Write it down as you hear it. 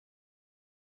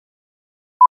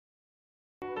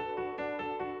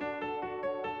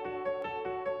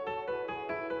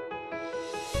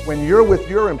When you're with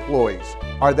your employees,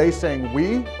 are they saying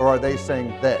we or are they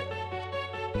saying they?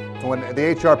 So when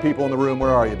the HR people in the room,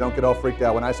 where are you? Don't get all freaked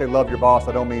out. When I say love your boss,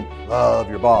 I don't mean love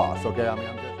your boss, okay? I mean,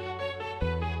 I'm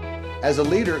just... As a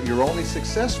leader, you're only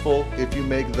successful if you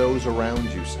make those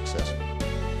around you successful.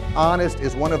 Honest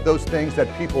is one of those things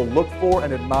that people look for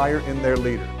and admire in their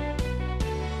leader.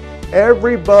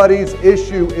 Everybody's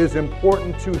issue is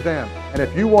important to them. And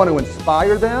if you want to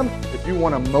inspire them, if you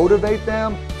want to motivate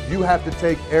them, you have to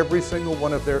take every single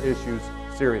one of their issues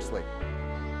seriously.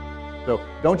 So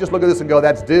don't just look at this and go,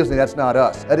 that's Disney, that's not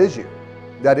us. That is you.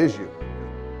 That is you.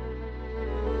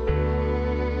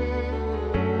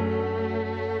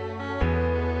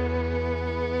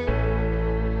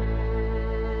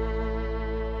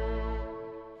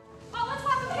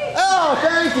 Oh,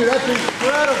 thank you. That's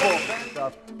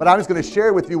incredible. But I'm just going to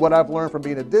share with you what I've learned from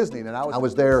being at Disney. And I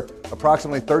was there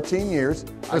approximately 13 years.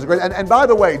 It was great. And by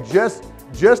the way, just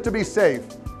to be safe,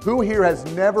 who here has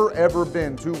never ever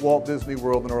been to Walt Disney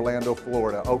World in Orlando,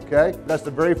 Florida? Okay, that's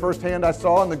the very first hand I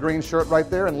saw in the green shirt right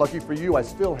there, and lucky for you, I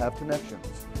still have connections.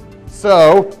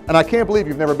 So, and I can't believe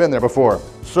you've never been there before.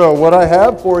 So what I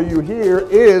have for you here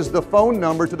is the phone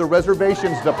number to the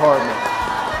reservations department,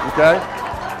 okay?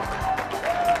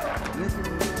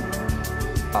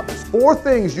 There's 4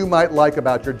 things you might like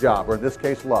about your job, or in this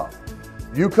case, love.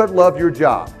 You could love your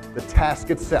job, the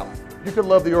task itself. You could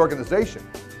love the organization.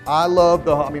 I love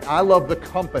the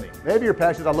company. Maybe your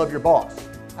passion is I love your boss.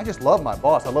 I just love my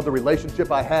boss. I love the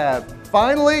relationship I have.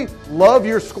 Finally, love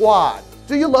your squad.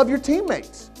 Do you love your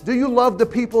teammates? Do you love the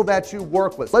people that you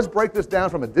work with? Let's break this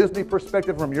down from a Disney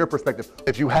perspective, from your perspective.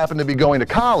 If you happen to be going to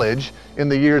college in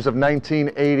the years of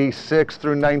 1986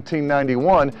 through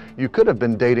 1991, you could have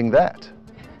been dating that.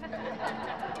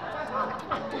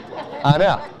 I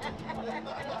know.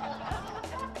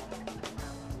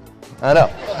 I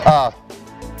know.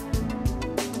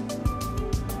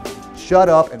 Shut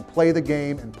up and play the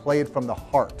game and play it from the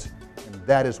heart. And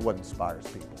that is what inspires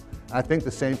people. And I think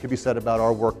the same can be said about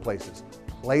our workplaces.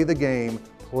 Play the game,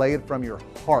 play it from your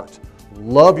heart.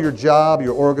 Love your job,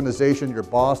 your organization, your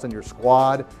boss, and your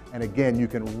squad. And again, you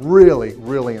can really,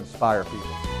 really inspire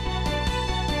people.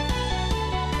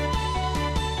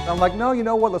 And I'm like, no, you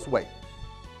know what? Let's wait.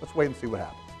 Let's wait and see what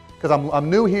happens. Because I'm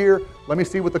new here. Let me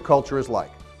see what the culture is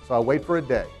like. So I wait for a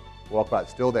day. Walk by,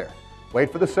 still there. Wait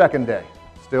for the second day.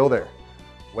 Still there.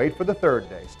 Wait for the third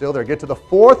day, still there. Get to the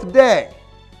 4th day,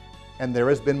 and there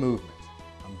has been movement.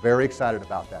 I'm very excited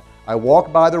about that. I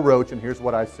walk by the roach, and here's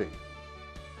what I see.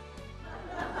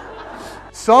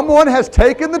 Someone has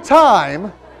taken the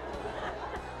time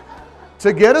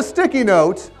to get a sticky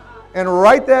note and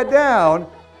write that down,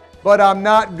 but I'm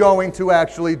not going to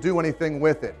actually do anything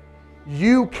with it.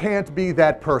 You can't be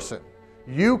that person.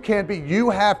 You can't be, you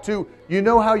have to, you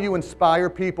know how you inspire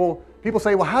people? People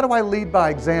say, well, how do I lead by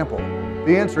example?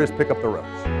 The answer is pick up the roach.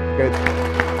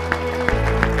 Okay?